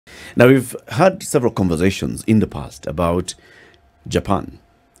Now, we've had several conversations in the past about Japan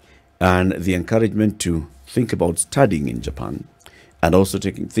and the encouragement to think about studying in Japan, and also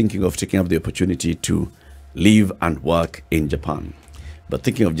thinking of taking up the opportunity to live and work in Japan. But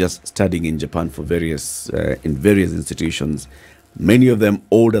thinking of just studying in Japan for in various institutions, many of them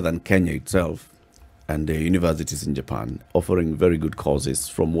older than Kenya itself, and the universities in Japan offering very good courses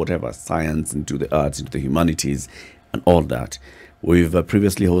from whatever science into the arts, into the humanities, and all that. We've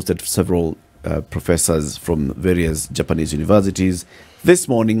previously hosted several professors from various Japanese universities. This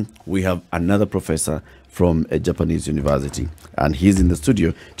morning, we have another professor from a Japanese university, and he's in the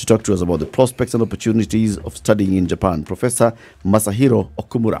studio to talk to us about the prospects and opportunities of studying in Japan. Professor Masahiro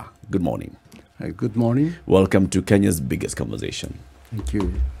Okumura, good morning. Good morning. Welcome to Kenya's biggest conversation. Thank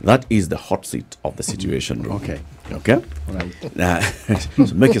you. That is the hot seat of the Situation Room. Okay. Okay? All right.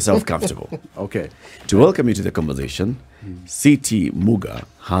 So make yourself comfortable. Okay. To welcome you to the conversation, C.T. Muga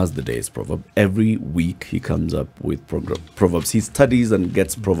has the day's proverb. Every week he comes up with proverbs. He studies and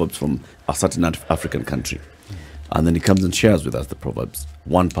gets proverbs from a certain African country. And then he comes and shares with us the proverbs,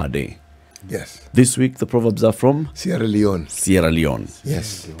 one per day. Yes. This week the proverbs are from Sierra Leone. Sierra Leone.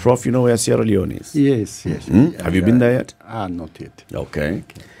 Yes. Prof, you know where Sierra Leone is? Yes, yes. Have you been there yet? Not yet. Okay.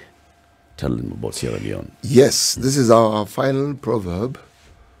 Tell them about Sierra Leone. Yes, this is our final proverb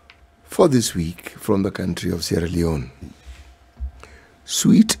for this week from the country of Sierra Leone.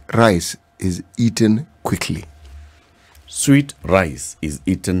 Sweet rice is eaten quickly. Sweet rice is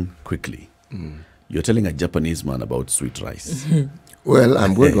eaten quickly. You're telling a Japanese man about sweet rice. Well,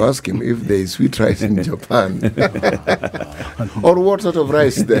 I'm going to ask him if there is sweet rice in Japan. Or what sort of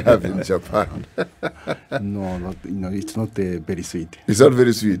rice they have in Japan. No, it's not very sweet. It's not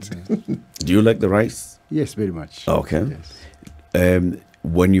very sweet. Do you like the rice? Yes, very much. Okay. Yes.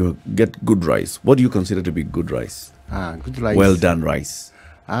 When you get good rice, what do you consider to be good rice? Good rice. Well done rice.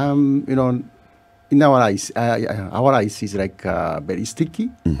 In our rice is like very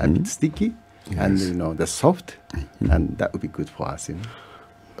sticky, a bit sticky. Yes. And they're soft, and that would be good for us.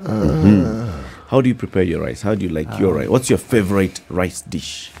 How do you prepare your rice? How do you like your rice? What's your favorite rice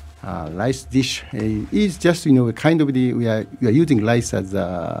dish? Rice dish is just kind of we are using rice as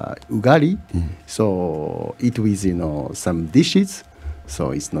ugari, so it with some dishes.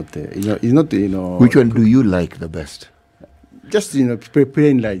 So it's not Which one do you like the best? Just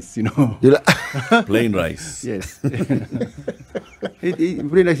plain rice. Plain rice. Yes.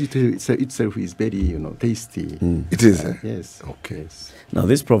 Plain rice itself is very tasty. It is. Yes. Okay. Yes. Now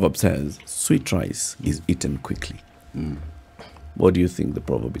this proverb says, "Sweet rice is eaten quickly." What do you think the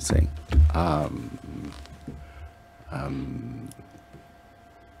proverb is saying?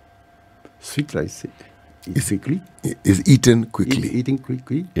 Sweet rice is quickly. Is eaten quickly. Eating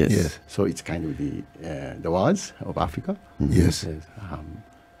quickly. Yes. Yes. So it's kind of the words of Africa. Yes.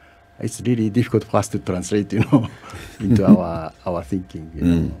 It's really difficult for us to translate, into our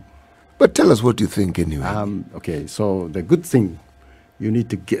thinking. But tell us what you think anyway. Okay. So the good thing, you need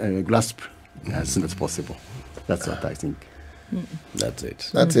to grasp as soon as possible. That's what I think. That's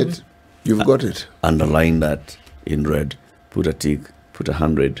it. That's it. You've got it. Underline that in red. Put a tick. Put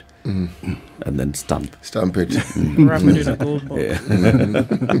 100. And then stamp. Stamp it. Wrap it in a gold box. Yeah.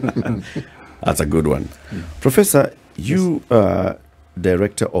 That's a good one. Professor, you are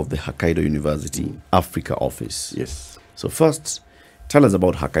director of the Hokkaido University Africa office. Yes. So first, tell us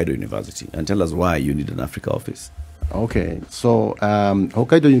about Hokkaido University and tell us why you need an Africa office. Okay. So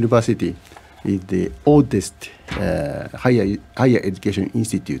Hokkaido University is the oldest higher education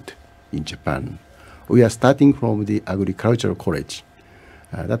institute in Japan. We are starting from the agricultural college.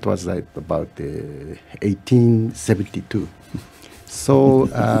 That was like about 1872. So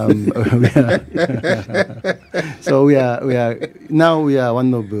we are now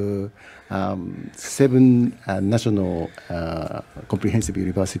one of 7 national comprehensive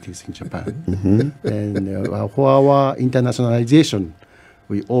universities in Japan. And for our internationalization,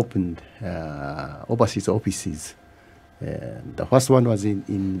 we opened overseas offices. The first one was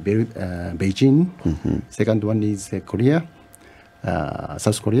in Beijing. Second one is Korea.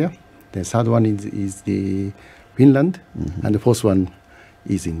 South Korea. The third one is the Finland, and the fourth one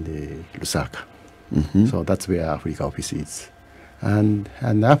is in the Lusaka. So that's where Africa office is, and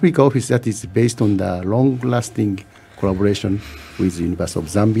Africa office that is based on the long-lasting collaboration with the University of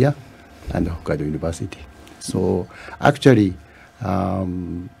Zambia and Hokkaido University. So actually,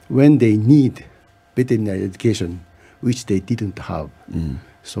 when they need veterinary education, which they didn't have,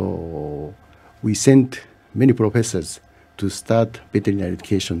 so we sent many professors to start veterinary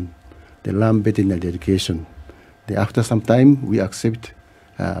education. They learn veterinary education. Then after some time, we accept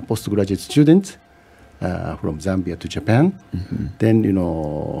postgraduate students from Zambia to Japan. Then,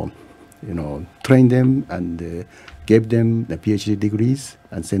 train them and gave them the PhD degrees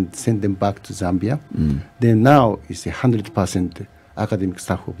and send them back to Zambia. Then now it's 100% academic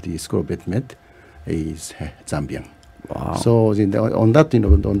staff of the School of Med is Zambian. Wow. So on that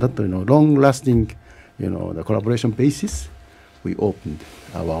long-lasting, the collaboration basis, we opened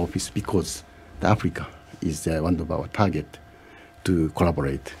our office because Africa is one of our target to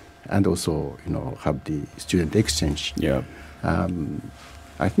collaborate and also, have the student exchange. Yeah.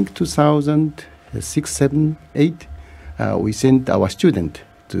 I think 2006, 7, 8, we sent our student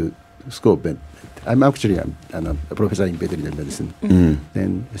to School of Med. I'm a professor in veterinary medicine.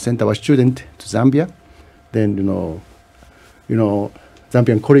 Then we sent our student to Zambia. Then,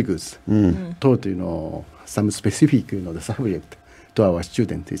 Zambian colleagues taught, some specific, the subject to our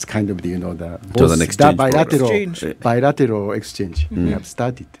students. It's kind of the, an exchange bilateral exchange we have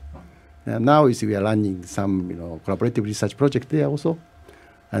started. Now we are running some, collaborative research project there also.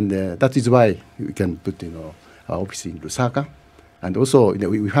 And that is why we can put, our office in Lusaka. And also,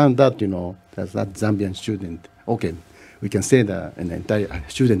 we found that, that Zambian student, okay, we can say that an entire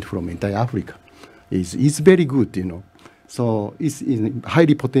student from entire Africa is very good, So it's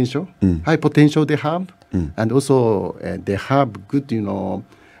highly potential, high potential they have. And also they have good,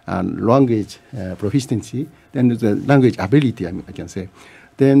 language proficiency, then the language ability, I can say.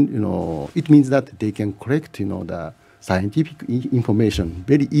 Then, it means that they can collect, the scientific information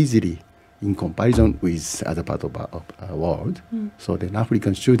very easily in comparison with other part of our world. So the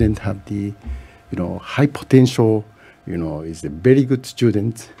African students have the, high potential, is a very good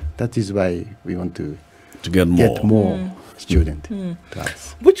student. That is why we want to get more students to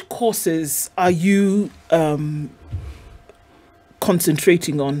us. Which courses are you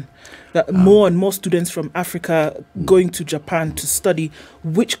concentrating on? That more and more students from Africa going to Japan to study.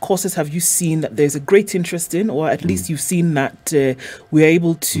 Which courses have you seen that there's a great interest in, or at least you've seen that we're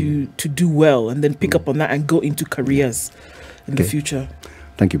able to do well and then pick up on that and go into careers in the future?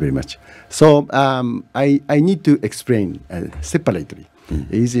 Thank you very much. So I need to explain separately.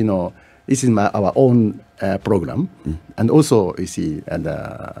 This is our own program, and also you see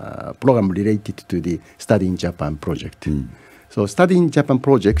a program related to the Study in Japan project. So Study in Japan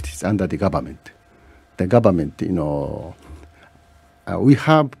project is under the government. The government, we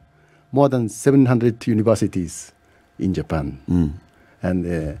have more than 700 universities in Japan,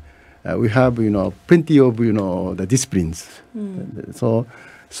 and we have plenty of the disciplines.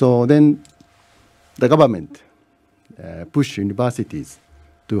 So then the government push universities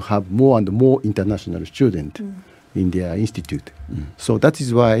to have more and more international students in their institute. So that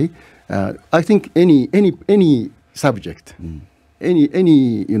is why I think any subject,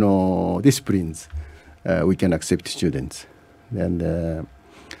 any disciplines, we can accept students. And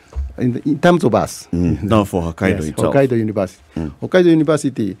in terms of us, now for Hokkaido itself. Hokkaido University. Hokkaido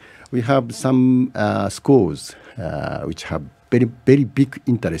University, we have some schools which have very big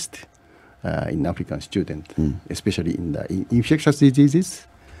interest in African students, especially in the infectious diseases,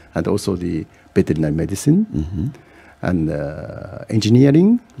 and also the veterinary medicine, and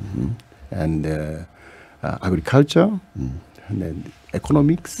engineering, and agriculture, and then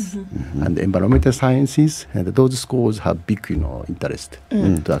economics, and environmental sciences. And those schools have big, interest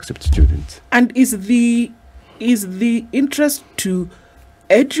to accept students. And is the interest to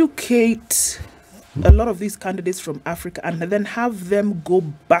educate a lot of these candidates from Africa and then have them go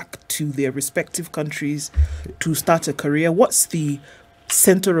back to their respective countries to start a career? What's the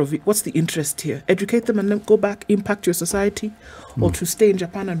center of it? What's the interest here? Educate them and then go back, impact your society, or to stay in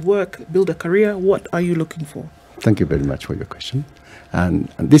Japan and work, build a career? What are you looking for? Thank you very much for your question. And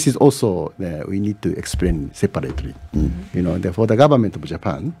this is also we need to explain separately. For the government of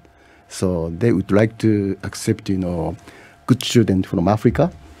Japan, so they would like to accept good students from Africa.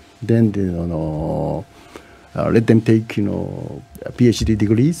 Then let them take PhD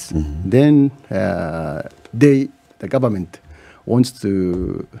degrees. Then the government wants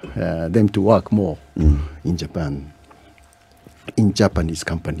to them to work more in Japan, in Japanese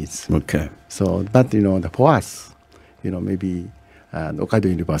companies. Okay. So, but for us, maybe Hokkaido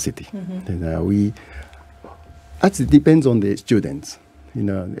University, then we. It depends on the students.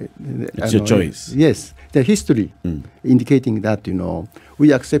 It's your choice. Yes, the history indicating that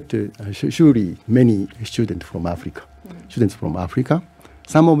we accept surely many students from Africa. Students from Africa,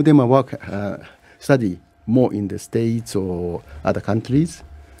 some of them study more in the States or other countries,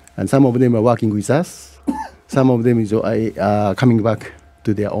 and some of them are working with us. Some of them are coming back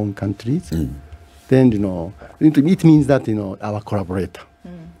to their own countries. Then it means that our collaborator.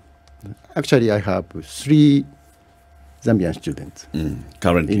 Actually, I have 3 Zambian students.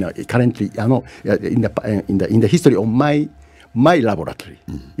 Currently. Currently, in the history of my laboratory,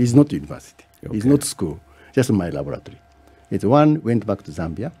 it's not university, it's not school, just my laboratory. It's one went back to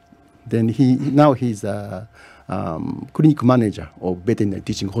Zambia, then he's a clinic manager of veterinary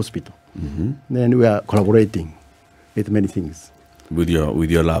teaching hospital. Then we are collaborating with many things. With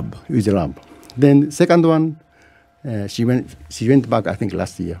your lab. With the lab. Then second one, she went back I think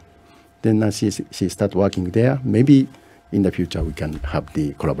last year. Then she started working there. Maybe in the future we can have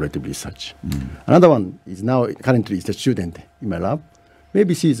the collaborative research. Another one is now currently is a student in my lab.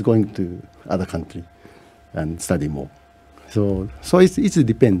 Maybe she is going to other country and study more. So it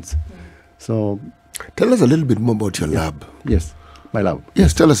depends. So tell us a little bit more about your lab. Yes, my lab.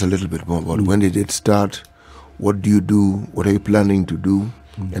 Yes, tell us a little bit more about when did it start, what do you do, what are you planning to do,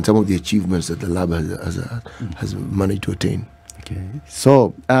 and some of the achievements that the lab has managed to attain. Okay,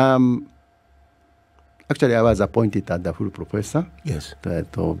 so actually I was appointed as the full professor. Yes.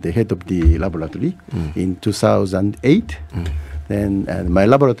 The head of the laboratory in 2008. Then my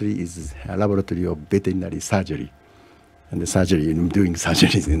laboratory is a laboratory of veterinary surgery. And the surgery, doing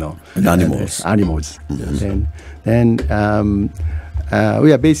surgeries, And animals. Animals. Yes. Then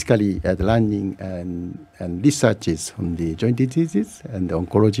we are basically learning and researches on the joint diseases and the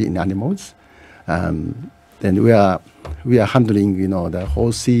oncology in animals. Then we are handling, the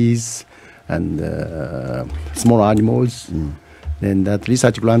horses and small animals. Then that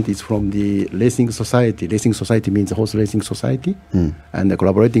research grant is from the Racing Society. Racing Society means the Horse Racing Society, and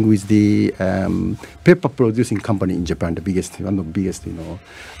collaborating with the paper producing company in Japan, one of the biggest,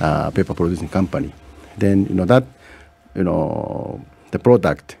 paper producing company. Then the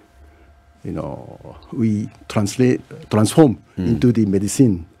product, we transform into the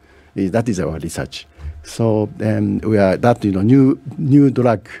medicine. That is our research. So we are that new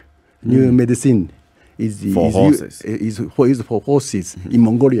drug, new medicine. Is for horses in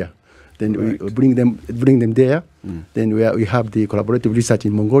Mongolia. Then we bring them there. Then we have the collaborative research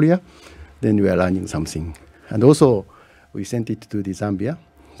in Mongolia. Then we are learning something, and also we sent it to the Zambia.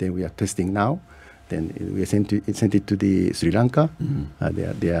 Then we are testing now. Then we sent it to the Sri Lanka.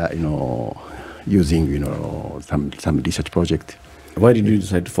 They are using some research project. Why did you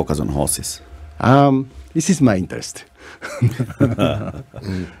decide to focus on horses? This is my interest.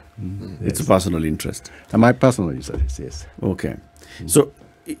 It's a personal interest. My personal interest, yes. Okay. So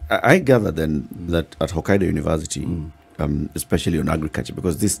I gather then that at Hokkaido University, especially on agriculture,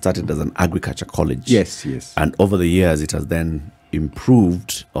 because this started as an agriculture college. Yes, yes. And over the years, it has then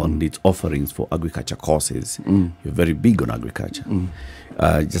improved on its offerings for agriculture courses. You're very big on agriculture.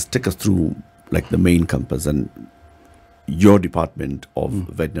 Just take us through like the main campus and your department of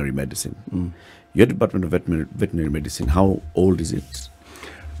veterinary medicine. Your department of veterinary medicine, how old is it?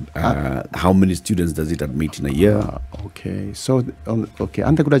 How many students does it admit in a year? Okay, so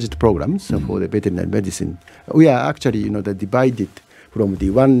undergraduate programs for the veterinary medicine, we are actually divided from the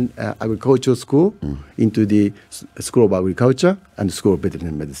one agricultural school into the School of Agriculture and School of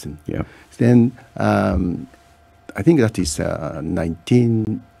Veterinary Medicine. Yeah. Then I think that is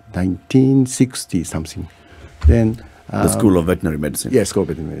 1960 something. Then the School of Veterinary Medicine. Yes, School of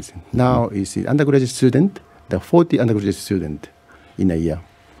Veterinary Medicine. Now is the undergraduate student, the 40 undergraduate student in a year,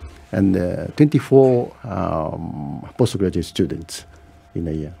 and 24 postgraduate students in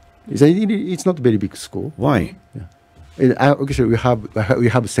a year. It's not a very big school. Why? Yeah. Actually, we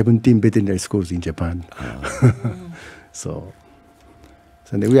have 17 veterinary schools in Japan. So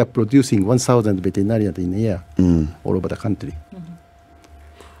we are producing 1,000 veterinarians in a year all over the country.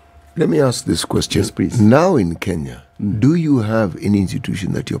 Let me ask this question. Yes, please. Now in Kenya, do you have any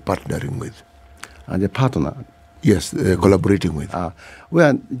institution that you're partnering with? The partner? Yes, collaborating with. We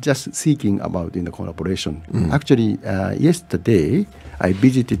are just seeking about in the collaboration. Actually, yesterday I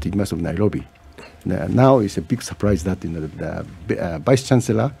visited the University of Nairobi. Now it's a big surprise that the vice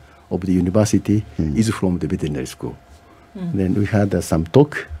chancellor of the university is from the veterinary school. Then we had some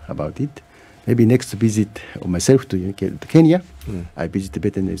talk about it. Maybe next visit of myself to Kenya, I visit the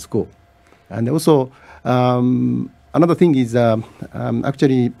veterinary school. And also another thing is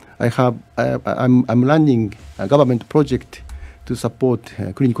actually I'm running a government project to support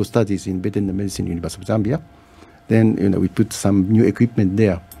clinical studies in veterinary medicine, University of Zambia. Then we put some new equipment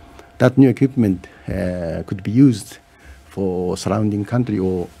there. That new equipment could be used for surrounding country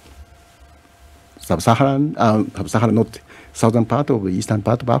or sub-Saharan, not southern part of the eastern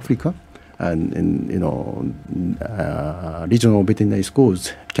part of Africa, and regional veterinary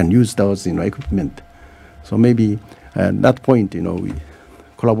schools can use those equipment. So maybe at that point, we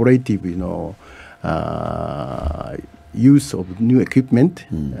collaborative, use of new equipment.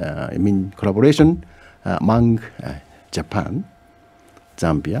 Collaboration among Japan,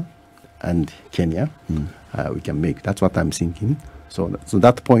 Zambia, and Kenya, we can make. That's what I'm thinking. So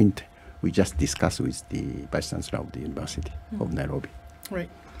that point, we just discussed with the Vice Chancellor of the University of Nairobi. Right.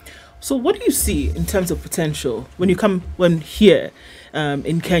 So what do you see in terms of potential when here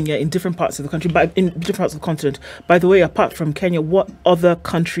in Kenya, in different parts of the country, but in different parts of the continent? By the way, apart from Kenya, what other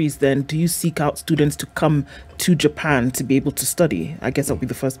countries then do you seek out students to come to Japan to be able to study? I guess that'll be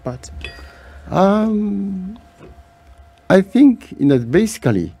the first part. I think,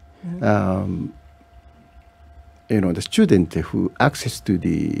 basically, the student who access to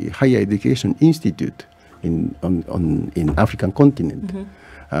the higher education institute in African continent,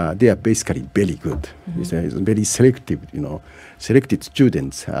 they are basically very good. It's very selective, selected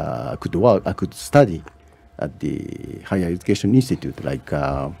students could study at the higher education institute like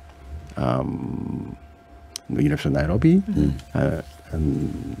University of Nairobi,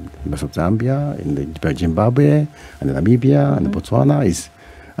 and University of Zambia, and Zimbabwe, and Namibia, and Botswana.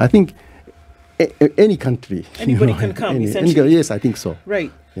 I think any country. Anybody can come, essentially. Yes, I think so.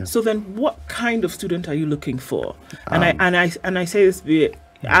 Right. Yeah. So then what kind of student are you looking for? And I say this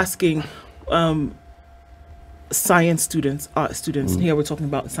asking science students, art students. Here we're talking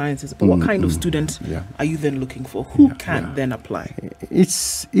about sciences, but what kind of student are you then looking for? Who can then apply?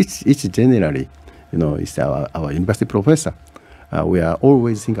 It's generally, it's our university professor. We are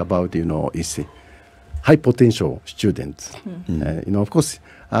always think about, it's high potential students. Of course,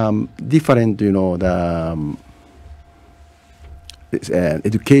 different, the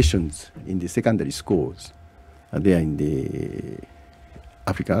educations in the secondary schools. They are in the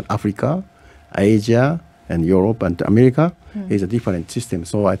Africa, Asia, and Europe and America is a different system.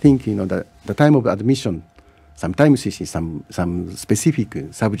 So I think, the time of admission, sometimes is some specific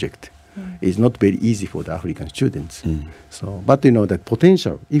subject is not very easy for the African students. So, but the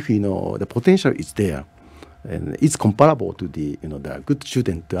potential, if the potential is there, and it's comparable to the the good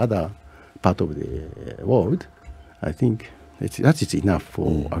student to other part of the world, I think that is enough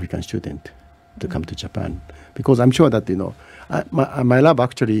for African student to come to Japan, because I'm sure that my lab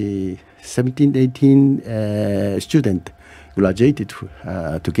actually 17, 18 student graduated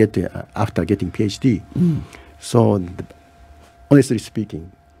to get after getting PhD. So honestly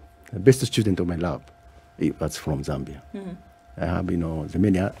speaking, the best student of my lab was from Zambia. I have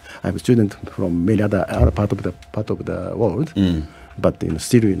I have a student from many other part of the world, but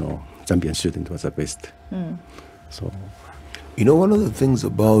still Zambian student was the best. So one of the things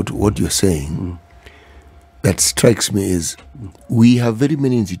about what you're saying that strikes me is we have very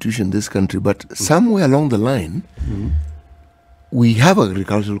many institutions in this country, but somewhere along the line we have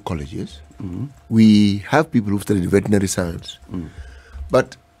agricultural colleges, we have people who study veterinary science,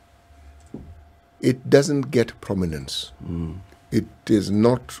 but it doesn't get prominence. It is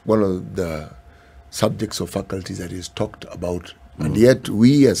not one of the subjects or faculties that is talked about. And yet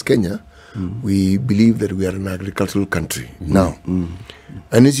we as Kenya, we believe that we are an agricultural country now.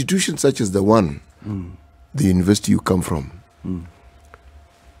 An institution such as the one, the university you come from,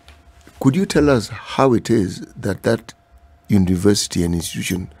 could you tell us how it is that university and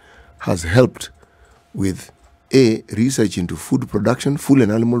institution has helped with research into food production, food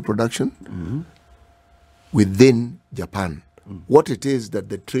and animal production, within Japan? What it is that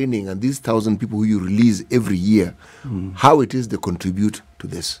the training and these 1,000 people who you release every year, how it is they contribute to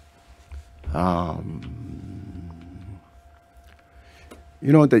this?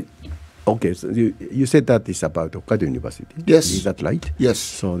 Okay, so you said that is about Hokkaido University. Yes. Is that right? Yes.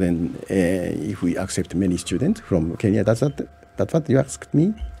 So then, if we accept many students from Kenya, that's what you asked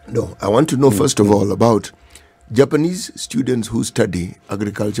me? No, I want to know first of all about Japanese students who study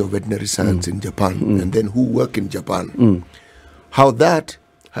agriculture or veterinary science in Japan and then who work in Japan. How that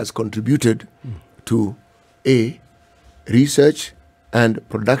has contributed to research and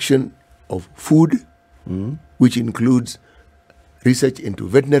production of food, which includes research into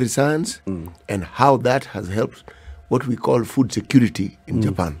veterinary science, and how that has helped what we call food security in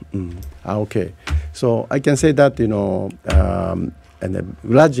Japan. Okay, so I can say that and the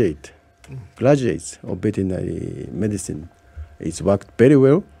graduates of veterinary medicine, it's worked very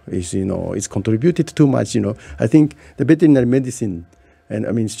well. It's contributed too much. I think the veterinary medicine,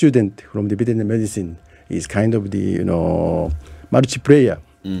 and student from the veterinary medicine is kind of the multi-player.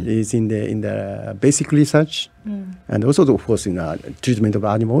 Is in the basic research, and also of course in treatment of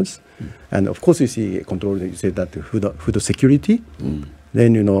animals, and of course you see control. You say that food security.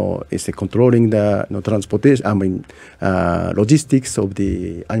 Then it's controlling the transportation. Logistics of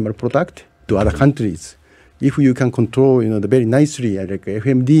the animal product to other countries. If you can control, the very nicely like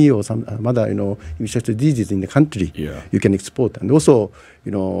FMD or some other, infectious diseases in the country, you can export. And also,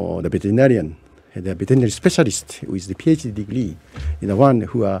 the veterinarian the veterinary specialists with the PhD degree, one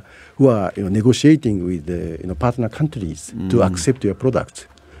who are negotiating with the partner countries to accept your products.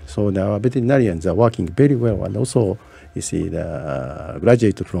 So our veterinarians are working very well, and also you see the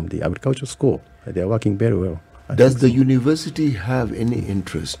graduates from the agricultural school, they are working very well. Does the university have any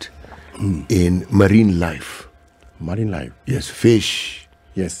interest in marine life? Marine life? Yes, fish.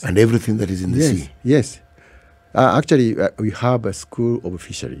 Yes. And everything that is in the sea. Yes. Actually, we have a school of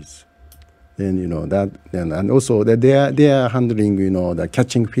fisheries. Then and also that they are handling the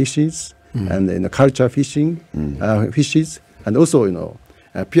catching fishes and culture fishing fishes, and also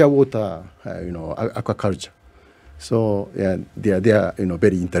pure water aquaculture. So they are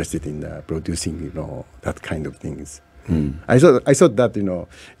very interested in producing that kind of things. I thought that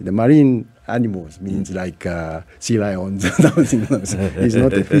the marine animals means like sea lions. It's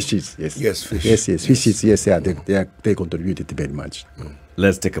not the fishes. Yes, fish. Yes, fishes. Yes, they contributed very much.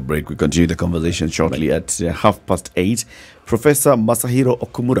 Let's take a break. We continue the conversation shortly at 8:30. Professor Masahiro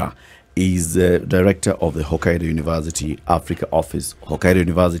Okumura is the director of the Hokkaido University Africa Office. Hokkaido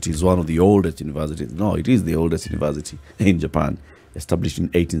University is one of the oldest universities. No, it is the oldest university in Japan, established in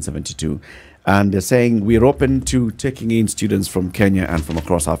 1872. And they're saying we're open to taking in students from Kenya and from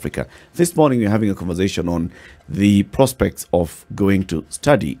across Africa. This morning we're having a conversation on the prospects of going to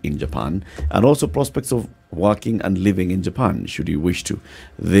study in Japan and also prospects of working and living in Japan, should you wish to.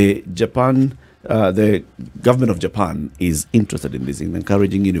 The government of Japan is interested in this, in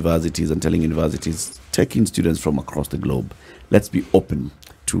encouraging universities and telling universities, taking students from across the globe. Let's be open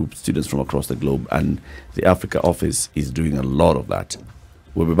to students from across the globe, and the Africa office is doing a lot of that.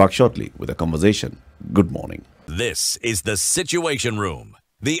 We'll be back shortly with a conversation. Good morning. This is the Situation Room,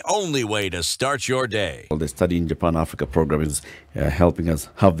 the only way to start your day. The Study in Japan Africa program is helping us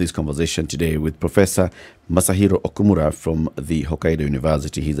have this conversation today with Professor Masahiro Okumura from the Hokkaido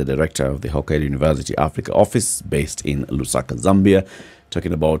University. He's the director of the Hokkaido University Africa office based in Lusaka, Zambia,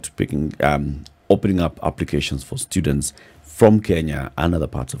 talking about opening up applications for students from Kenya and other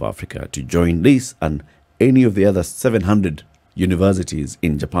parts of Africa to join this and any of the other 700 universities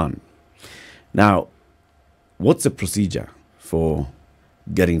in Japan. Now, what's the procedure for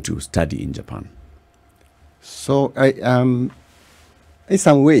getting to study in Japan? So, in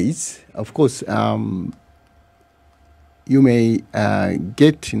some ways, of course, you may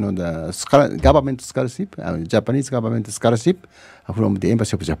get the government scholarship, Japanese government scholarship from the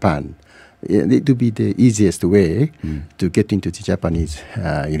Embassy of Japan. It would be the easiest way to get into the Japanese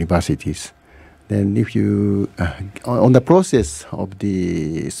universities. Then, if you on the process of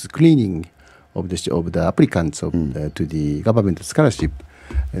the screening of the applicants to the government scholarship,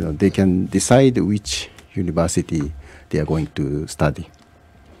 they can decide which university they are going to study.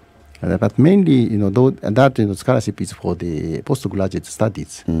 But mainly, that scholarship is for the postgraduate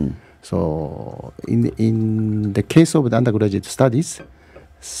studies. So, in the case of the undergraduate studies,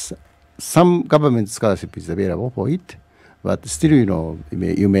 some government scholarship is available for it. But still,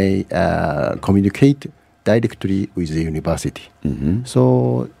 you may communicate directly with the university.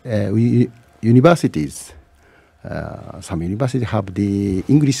 So, universities, some universities have the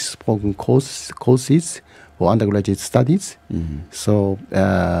English spoken courses for undergraduate studies. So,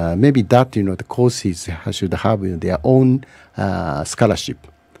 maybe that, the courses should have their own scholarship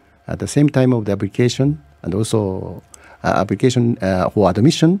at the same time of the application, and also application for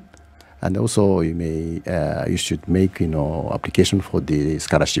admission. And also, you should make application for the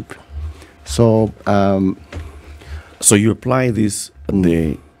scholarship. So, so you apply this at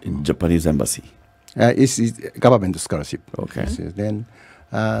the Japanese embassy. It's government scholarship. Okay. Then,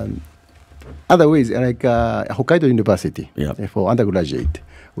 other ways like Hokkaido University for undergraduate,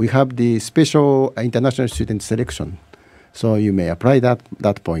 we have the special international student selection. So you may apply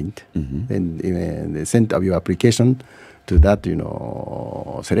that point, then send your application to that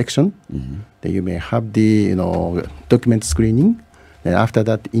selection. Then you may have the document screening. Then after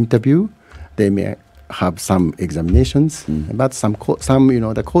that interview, they may have some examinations. But some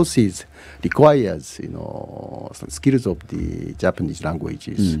the courses requires some skills of the Japanese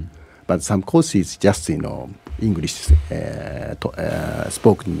languages. But some courses just English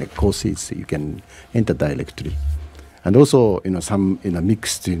spoken courses you can enter directly. And also some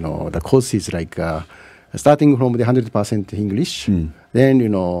mixed the courses like starting from the 100% English, then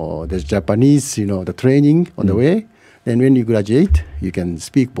there's Japanese the training on the way. Then when you graduate, you can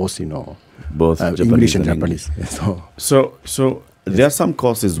speak both English and Japanese. So there are some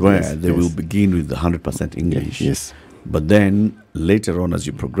courses where they will begin with the 100% English. Yes. But then later on, as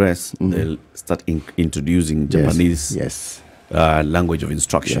you progress, they'll start introducing Japanese language of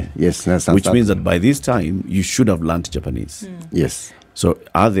instruction. Yes, which means that by this time you should have learned Japanese. Yes. So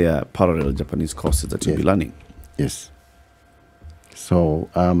are there parallel Japanese courses that you'll be learning? Yes. So,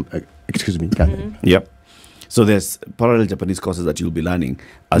 excuse me. Yep. So there's parallel Japanese courses that you'll be learning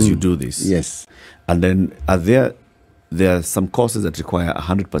as you do this. Yes. And then there are some courses that require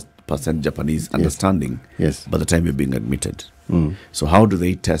 100% Japanese understanding by the time you're being admitted. So how do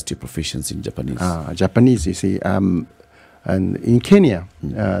they test your proficiency in Japanese? Japanese, you see, and in Kenya,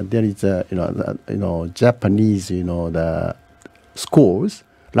 there is Japanese, the schools,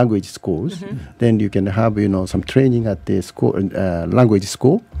 language schools. Then you can have some training at the school, language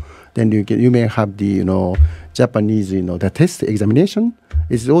school. Then you may have the Japanese, the test examination.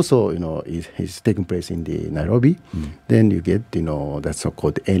 It's also is taking place in the Nairobi. Then you get that's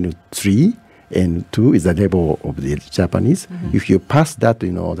so-called N3. N2 is the level of the Japanese. If you pass that,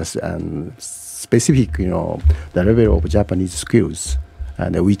 that's specific, the level of Japanese skills,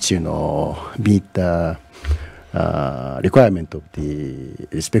 and which meet the requirement of the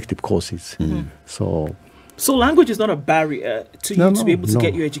respective courses. So language is not a barrier to you to be able to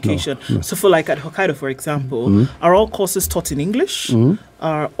get your education. So for like at Hokkaido, for example, are all courses taught in English?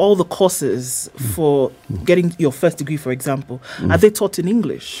 Are all the courses for getting your first degree, for example, are they taught in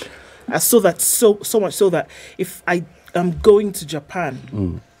English? So much so that if I am going to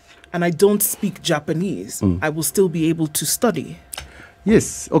Japan and I don't speak Japanese, I will still be able to study.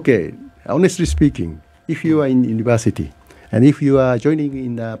 Yes, okay. Honestly speaking, if you are in university and if you are joining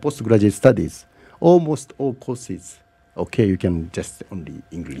in postgraduate studies, almost all courses, okay, you can just only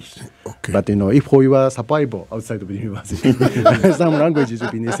English. Okay. But if for your survival outside of the university, some languages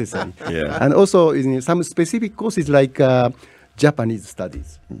will be necessary. And also in some specific courses like Japanese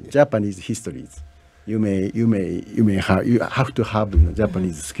studies, Japanese histories, you have to have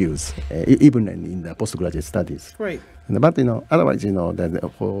Japanese skills even in the postgraduate studies. Right. But otherwise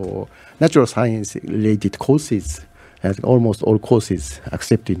that for natural science related courses, almost all courses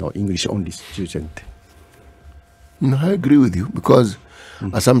accept English only student. No, I agree with you because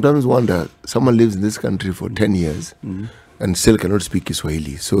I sometimes wonder someone lives in this country for 10 years and still cannot speak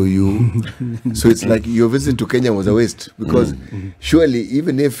Kiswahili. So so it's like your visit to Kenya was a waste because surely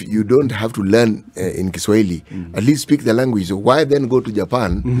even if you don't have to learn in Kiswahili, at least speak the language. So why then go to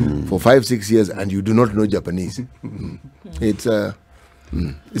Japan for 5-6 years and you do not know Japanese? It's a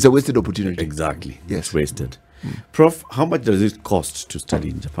wasted opportunity. Exactly. Yes. It's wasted. Prof, how much does it cost to study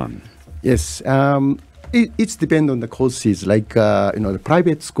in Japan? Yes, it depends on the courses, like the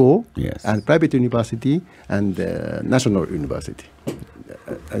private school and private university and national university.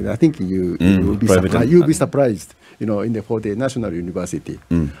 I think you will be surprised. You'll be surprised. For the national university,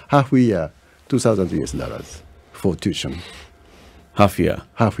 half year $2,000 for tuition. Half year.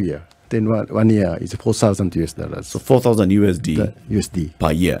 Then 1 year is $4,000. So 4,000 USD. USD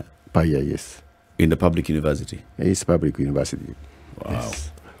per year. Per year, yes. In the public university. It's public university. Wow.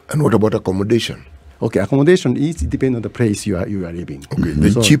 Yes. And what about accommodation? Okay, accommodation is depend on the place you are living. Okay,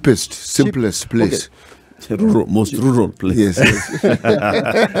 the cheapest, simplest place. Most rural place. Yes.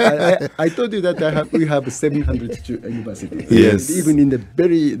 I told you that we have 700 universities. Yes. Even in the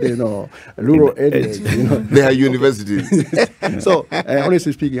very rural areas. There are universities. So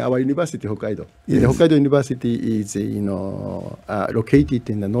honestly speaking, our university, Hokkaido. The Hokkaido University is located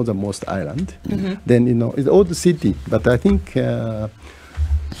in the northernmost island. Then it's an old city, but I think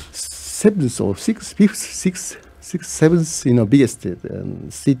seventh or sixth, seventh biggest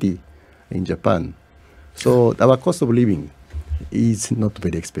city in Japan. So our cost of living is not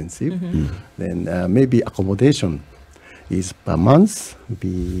very expensive. Then maybe accommodation is per month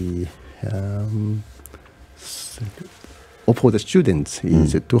be for the students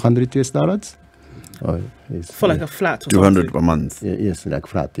is $200 for like a flat. 200 per month. Yes, like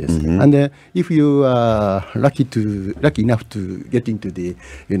flat. Yes, and if you are lucky enough to get into the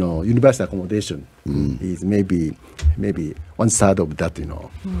university accommodation, is maybe 1/3 of that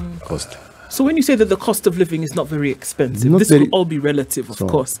cost. So when you say that the cost of living is not very expensive, this will all be relative, of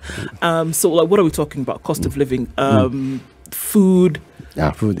course. So like, what are we talking about? Cost of living, food,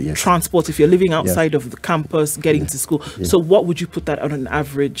 food, yes. Transport. If you're living outside of the campus, getting to school. So what would you put that on an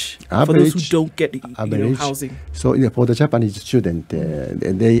average for those who don't get housing? So for the Japanese student,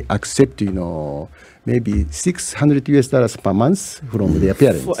 they accept maybe $600 per month from their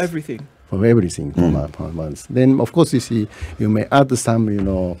parents for everything. For everything per month. Then of course you may add some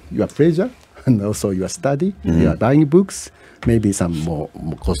your pleasure and also your study. You are buying books. Maybe some more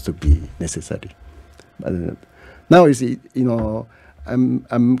cost to be necessary. But now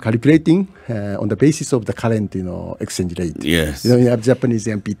I'm calculating on the basis of the current exchange rate. Yes. You have Japanese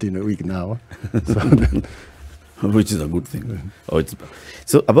yen in a week now, which is a good thing.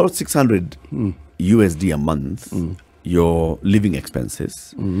 So about 600 USD a month your living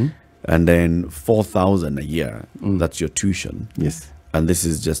expenses, and then 4,000 a year. That's your tuition. Yes. And this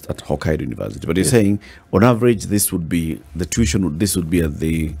is just at Hokkaido University. But you're saying, on average, this would be the tuition. This would be at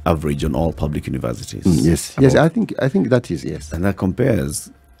the average on all public universities. Yes. Yes. I think that is yes. And that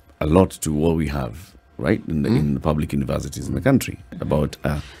compares a lot to what we have, right, in the public universities in the country about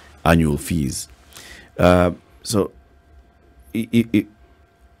annual fees. So, I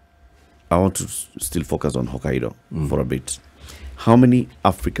want to still focus on Hokkaido for a bit. How many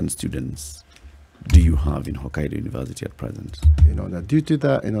African students do you have in Hokkaido University at present? Due to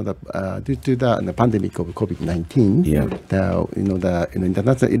the pandemic of COVID-19, the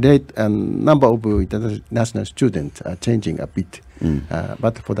international rate and number of international students are changing a bit.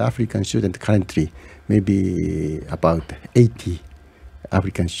 But for the African student currently, maybe about 80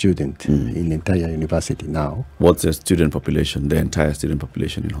 African students in the entire university now. What's the student population, the entire student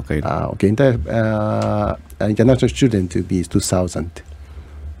population in Hokkaido? Entire international student will be 2,000.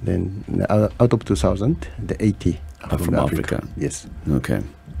 Then out of 2,000, the 80 are from Africa. Yes. Okay.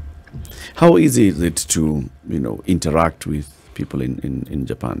 How easy is it to interact with people in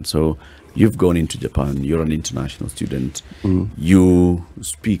Japan? So you've gone into Japan. You're an international student. You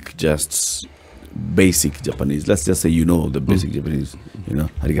speak just basic Japanese. Let's just say the basic Japanese.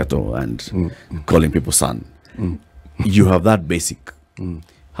 Arigato and calling people san. You have that basic.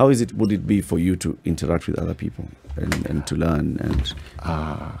 How would it be for you to interact with other people and to learn? And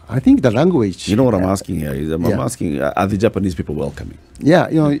I think the language. You know what I'm asking here is I'm asking, are the Japanese people welcoming? Yeah,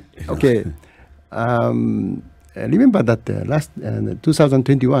 okay. Remember that last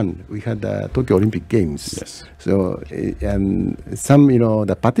 2021 we had the Tokyo Olympic Games. Yes. So some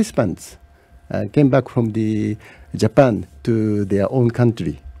the participants came back from the Japan to their own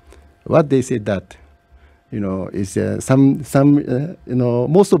country. What they said that. Is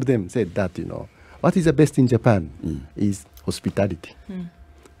most of them said that what is the best in Japan is hospitality.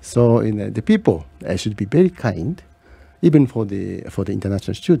 So the people should be very kind, even for the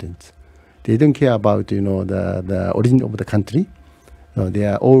international students. They don't care about the origin of the country. They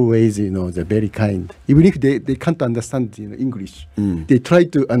are always they're very kind. Even if they can't understand English, they try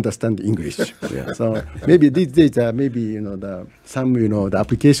to understand English. So maybe these days maybe the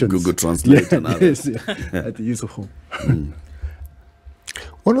applications Google Translate and others. At useful.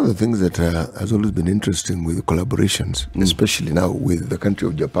 One of the things that has always been interesting with collaborations, especially now with the country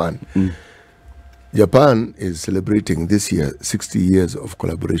of Japan. Japan is celebrating this year 60 years of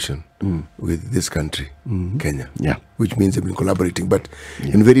collaboration with this country, Kenya. Yeah. Which means they've been collaborating, but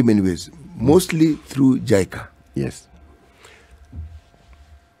in very many ways, mostly through JICA. Yes.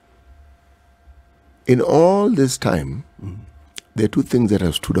 In all this time, there are two things that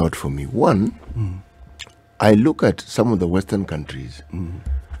have stood out for me. One, I look at some of the Western countries,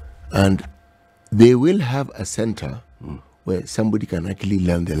 and they will have a center where somebody can actually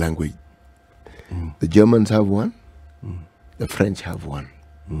learn the language. The Germans have one, the French have one.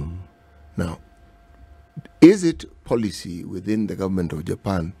 Now, is it policy within the government of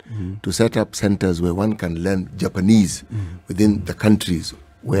Japan to set up centers where one can learn Japanese within the countries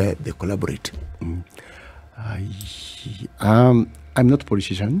where they collaborate? I'm not a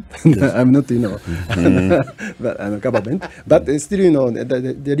politician. I'm not, government. But still,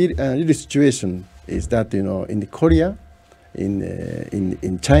 the real situation is that, in the Korea,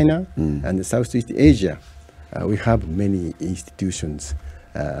 in China and Southeast Asia, we have many institutions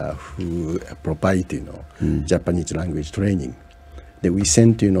who provide, Japanese language training. Then we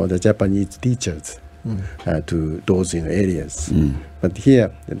send, the Japanese teachers to those areas. But here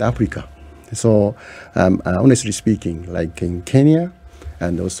in Africa, so honestly speaking, like in Kenya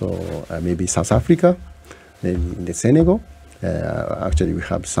and also maybe South Africa, maybe in the Senegal, actually we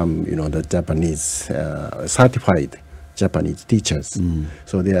have some, the Japanese certified Japanese teachers.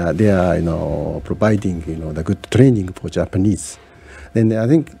 So they are providing the good training for Japanese. Then I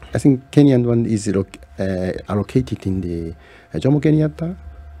think Kenyan one is allocated in the Jomo Kenyatta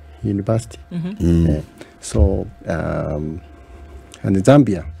University. So and in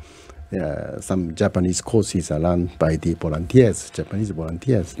Zambia, some Japanese courses are run by the volunteers, Japanese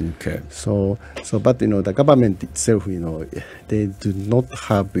volunteers. Okay. So but the government itself, they do not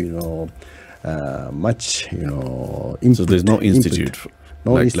have much input. So there's no institute,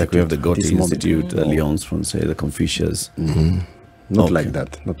 like we have the Goethe Institute, the Alliance Française, the Confucius. Not like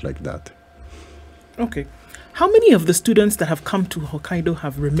that. Okay. How many of the students that have come to Hokkaido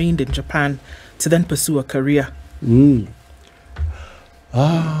have remained in Japan to then pursue a career? You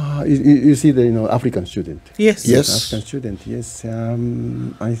see the African student. Yes. African student. Yes.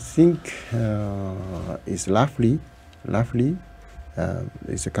 I think it's roughly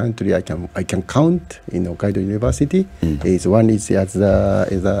It's a country I can count in Hokkaido University. Is one is as a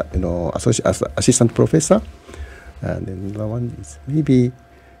assistant professor, and then another one is maybe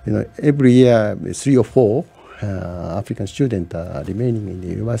every year 3 or 4 African students are remaining in the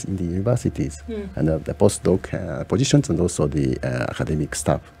universities and the postdoc positions and also the academic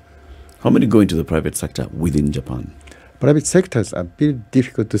staff. How many go into the private sector within Japan? Private sectors are very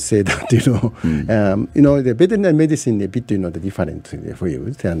difficult to say that, the veterinary medicine a bit, the different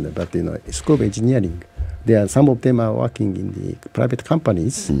fields, but, school of engineering, some of them are working in the private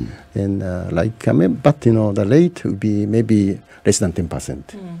companies, and but, the rate would be maybe less than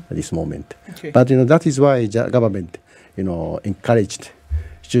 10% at this moment. Okay. But, that is why government, encouraged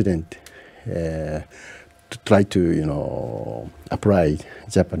students to try to, apply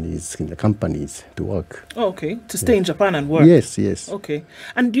Japanese in the companies to work. Oh, okay. To stay in Japan and work. Yes, yes. Okay.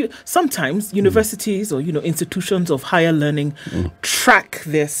 And sometimes universities or institutions of higher learning track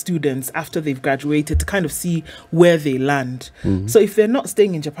their students after they've graduated to kind of see where they land. So if they're not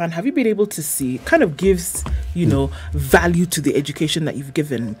staying in Japan, have you been able to see? Kind of gives value to the education that you've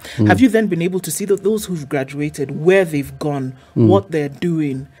given. Have you then been able to see that those who've graduated, where they've gone, what they're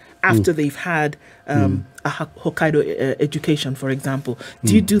doing after they've had a Hokkaido education, for example?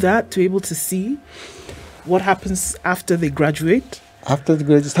 Do you do that to be able to see what happens after they graduate? After the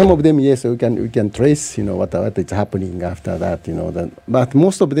graduate, some of them, yes, we can trace, what is happening after that, but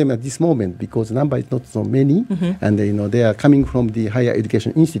most of them at this moment, because the number is not so many, and they are coming from the higher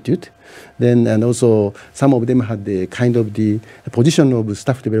education institute, and also some of them had the kind of the position of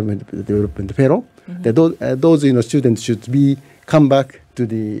staff development fellow. Those students should come back to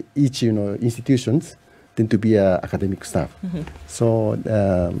the each institutions than to be academic staff. So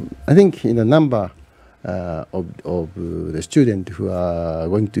I think the number of the students who are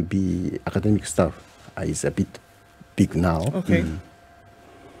going to be academic staff is a bit big now. Okay.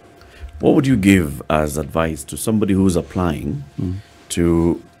 What would you give as advice to somebody who's applying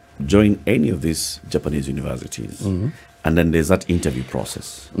to join any of these Japanese universities, and then there's that interview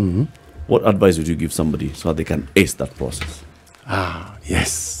process? What advice would you give somebody so they can ace that process?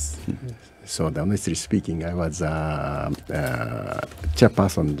 Yes. So honestly speaking, I was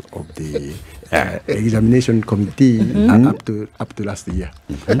chairperson of the examination committee up to last year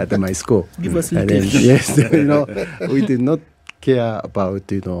at my school. Give us yes, we did not care about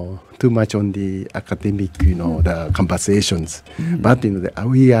too much on the academic the conversations, but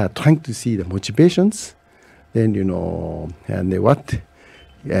we are trying to see the motivations, then and what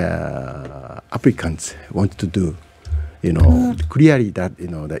applicants want to do. Clearly that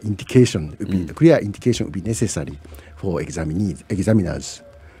the indication would be, clear indication would be necessary for examiners.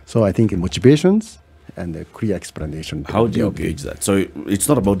 So I think motivations and a clear explanation. How do you gauge that? So it's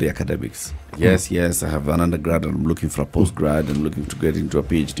not about the academics. Yes, I have an undergrad and I'm looking for a postgrad and looking to get into a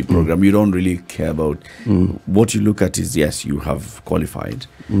PhD program. You don't really care about what you look at is, yes, you have qualified.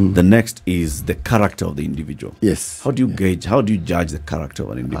 The next is the character of the individual. Yes. How do you gauge, how do you judge the character of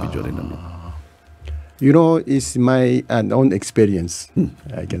an individual in a it's my own experience.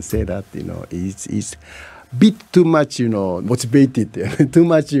 I can say that, it's bit too much, motivated, too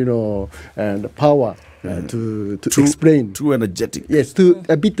much, and power to explain. Too energetic. Yes,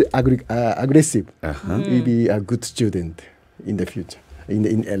 a bit aggressive. Will be a good student in the future,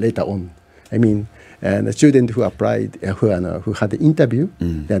 in later on. I mean, and the student who applied, who had the interview,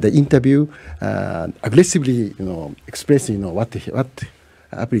 the interview aggressively, expressing, what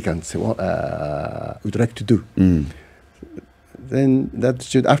applicants would like to do. Then that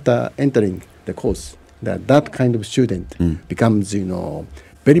should, after entering the course, that kind of student becomes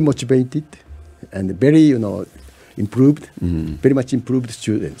very motivated and very improved, very much improved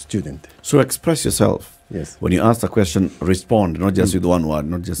student. So express yourself. Yes. When you ask a question, respond, not just with one word,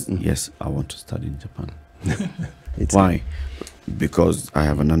 not just yes, I want to study in Japan. Why? Because I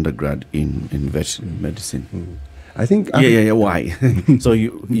have an undergrad in veterinary medicine. I think why? So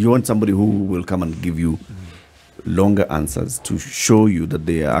you want somebody who will come and give you longer answers to show you that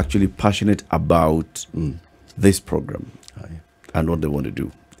they are actually passionate about this program and what they want to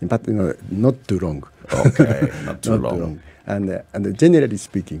do. But not too long. Okay, not too long. And generally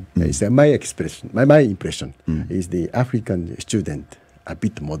speaking, it's my impression is the African student a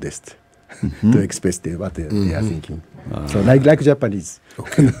bit modest to express what they are thinking. So like Japanese.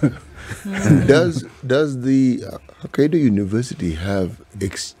 Okay. Does the Hokkaido University have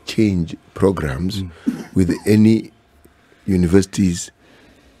exchange programs with any universities?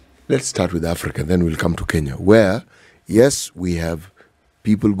 Let's start with Africa, then we'll come to Kenya, where, yes, we have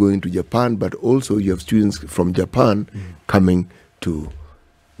people going to Japan, but also you have students from Japan coming to,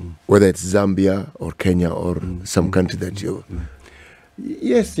 whether it's Zambia or Kenya or some country that you...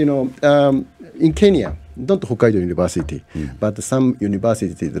 Yes, in Kenya, not Hokkaido University, but some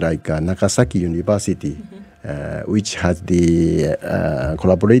universities like Nagasaki University, which has the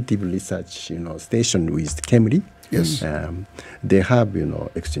collaborative research, station with KEMRI. Yes. They have,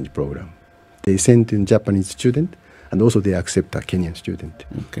 exchange program. They send in Japanese student, and also they accept a Kenyan student.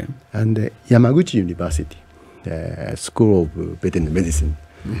 Okay. And Yamaguchi University, School of Veterinary Medicine,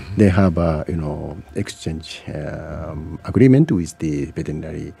 they have a exchange agreement with the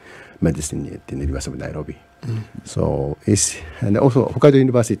veterinary medicine at the University of Nairobi. So and also Hokkaido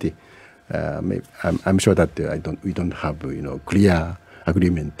University. I'm sure that we don't have clear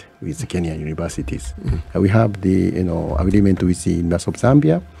agreement with the Kenyan universities. We have the agreement with the University of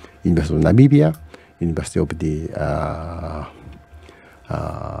Zambia, University of Namibia, University of the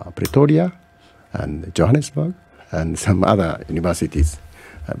Pretoria and Johannesburg, and some other universities.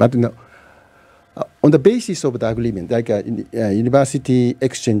 But on the basis of the agreement, like a university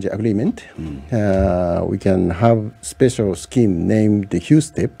exchange agreement, we can have special scheme named the Hugh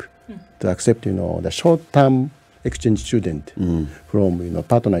Step to accept, the short-term exchange student from,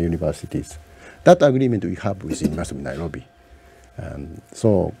 partner universities. That agreement we have with the University of Nairobi.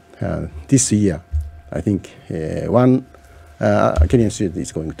 So this year, I think one Kenyan student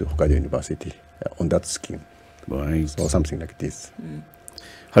is going to Hokkaido University on that scheme. Right. So something like this.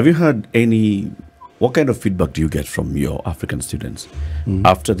 Have you had what kind of feedback do you get from your African students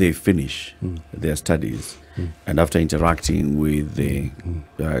after they finish their studies and after interacting with the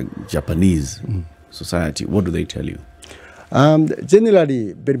Japanese society? What do they tell you?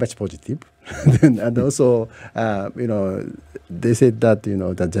 Generally, very much positive. And also, they said that,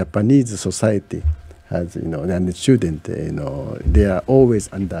 the Japanese society has, and the student, they are always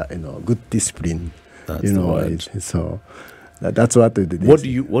under, good discipline. That's the word. So that's what they What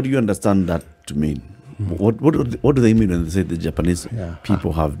do you understand that to mean? What do they mean when they say the Japanese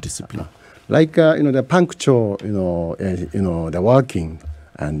people have discipline? Like the punctual, the working,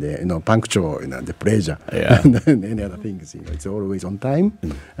 and punctual, the pleasure, and any other things. It's always on time,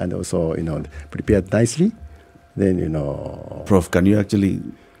 and also prepared nicely. Then Prof, can you actually?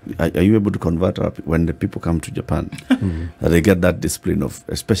 Are you able to convert when the people come to Japan? They get that discipline of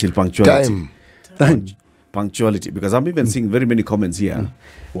especially punctuality. Time. Punctuality, because I'm even seeing very many comments here.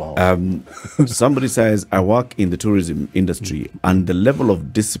 Wow. Somebody says, I work in the tourism industry and the level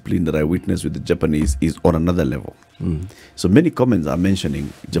of discipline that I witness with the Japanese is on another level. So many comments are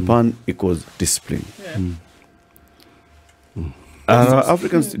mentioning Japan equals discipline.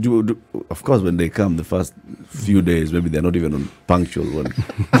 Africans do, of course, when they come the first few days, maybe they're not even on punctual when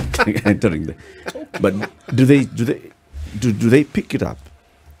entering the, but do they pick it up?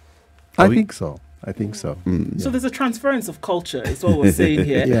 I think so. So there's a transference of culture, is what we're saying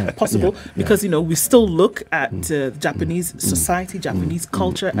here. Possible, because we still look at Japanese society, Japanese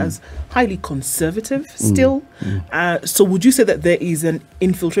culture as highly conservative still. So would you say that there is an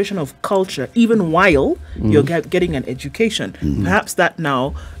infiltration of culture even while you're getting an education? Perhaps that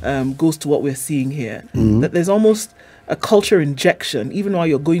now goes to what we're seeing here, that there's almost a culture injection even while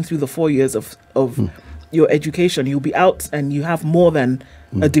you're going through the 4 years of your education. You'll be out and you have more than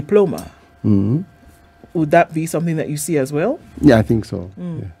a diploma. Would that be something that you see as well? Yeah, I think so.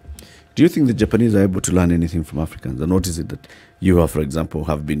 Yeah. Do you think the Japanese are able to learn anything from Africans? I notice it that you have, for example,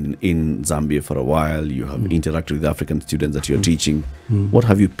 have been in Zambia for a while. You have interacted with African students that you're teaching. What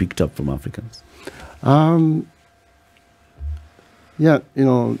have you picked up from Africans?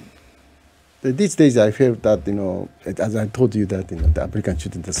 These days I feel that, as I told you that, the African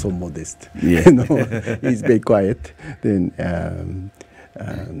students are so modest. Yeah. He's very quiet. Then,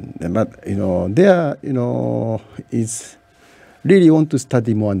 but they are is really want to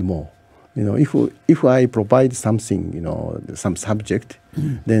study more and more. If I provide something, some subject,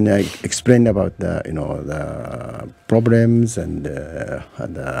 then I explain about the problems and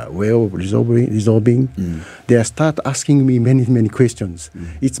the way of resolving. They start asking me many questions.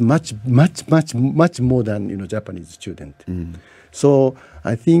 It's much more than Japanese student. So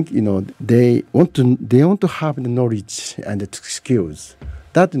I think they want to have the knowledge and the skills.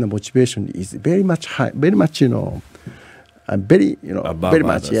 That motivation is very much high, very much very above very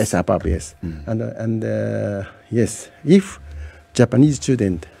much others. Yes, above, yes. And yes, if Japanese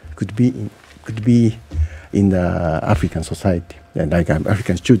student could be in the African society, like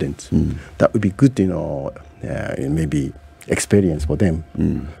African students, that would be good, maybe experience for them.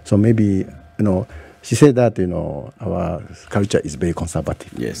 So maybe she said that our culture is very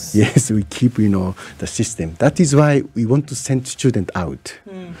conservative. Yes, we keep the system. That is why we want to send students out.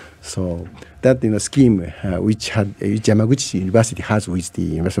 So that scheme which Yamaguchi University has with the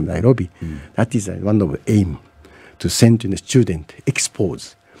University of Nairobi, that is one of the aim to send the student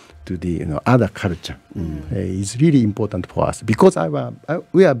expose to the other culture is really important for us because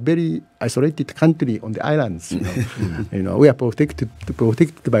we are very isolated country on the islands. We are protected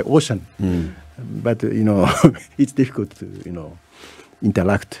by ocean, but it's difficult to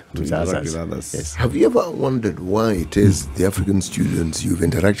interact with others. Yes. Have you ever wondered why it is the African students you've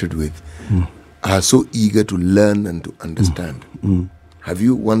interacted with are so eager to learn and to understand? Have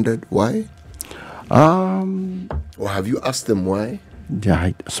you wondered why? Or have you asked them why?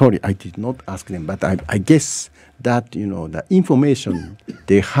 Yeah, sorry, I did not ask them, but I guess that the information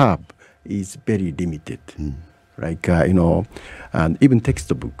they have is very limited. Like and even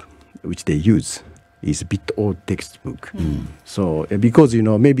textbook which they use is a bit old textbook. So because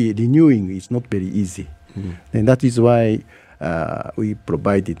maybe renewing is not very easy, and that is why we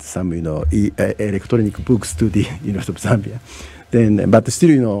provided some electronic books to the University of Zambia. Then, but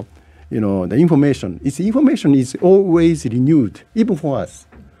still the information is always renewed, even for us.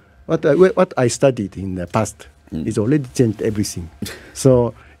 What I studied in the past is already changed everything.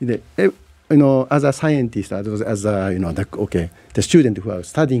 So, as a scientist, as the student who are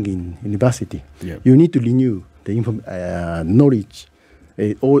studying in university, you need to renew the knowledge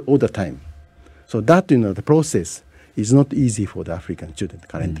all the time. So that the process is not easy for the African student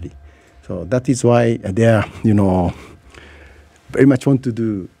currently. So that is why they are very much want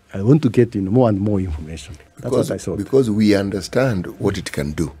to get more and more information. That's what I thought. Because we understand what it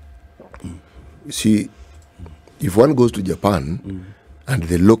can do. You see, if one goes to Japan and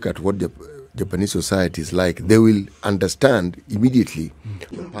they look at what the Japanese society is like, they will understand immediately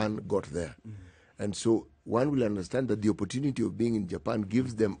Japan got there. And so one will understand that the opportunity of being in Japan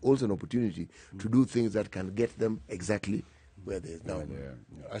gives them also an opportunity to do things that can get them exactly where they are now.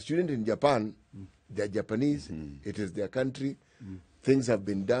 A student in Japan, they're Japanese, it is their country, things have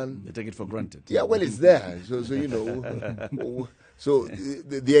been done. They take it for granted. Yeah, well, it's there. So so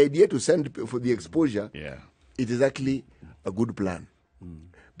the idea to send for the exposure, it is actually a good plan.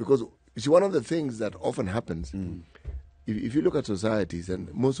 Because you see, one of the things that often happens, if you look at societies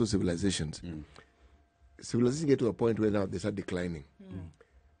and most of civilizations, civilizations get to a point where now they start declining.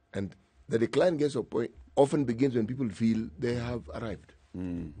 And the decline gets to a point, often begins when people feel they have arrived.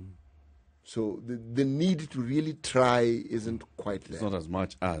 So the need to really try isn't quite there. It's not as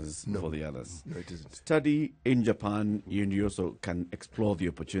much as for the others. No, it isn't. Study in Japan, you also can explore the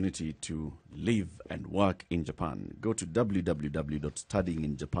opportunity to live and work in Japan. Go to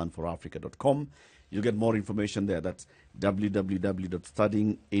www.studyinginjapanforafrica.com. You'll get more information there. That's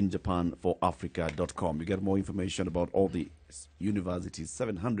www.studyinginjapanforafrica.com. You get more information about all the universities,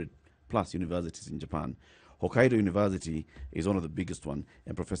 700 plus universities in Japan. Hokkaido University is one of the biggest one,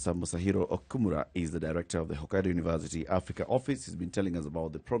 and Professor Masahiro Okumura is the director of the Hokkaido University Africa office. He's been telling us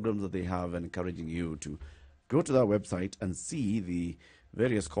about the programs that they have and encouraging you to go to their website and see the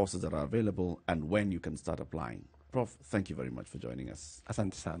various courses that are available and when you can start applying. Prof, thank you very much for joining us.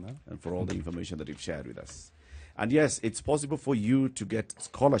 Asante sana. And for all the information that you've shared with us. And yes, it's possible for you to get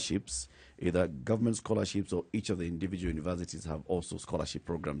scholarships, either government scholarships or each of the individual universities have also scholarship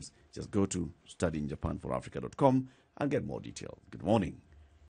programs. Just go to studyinjapanforafrica.com and get more detail. Good morning.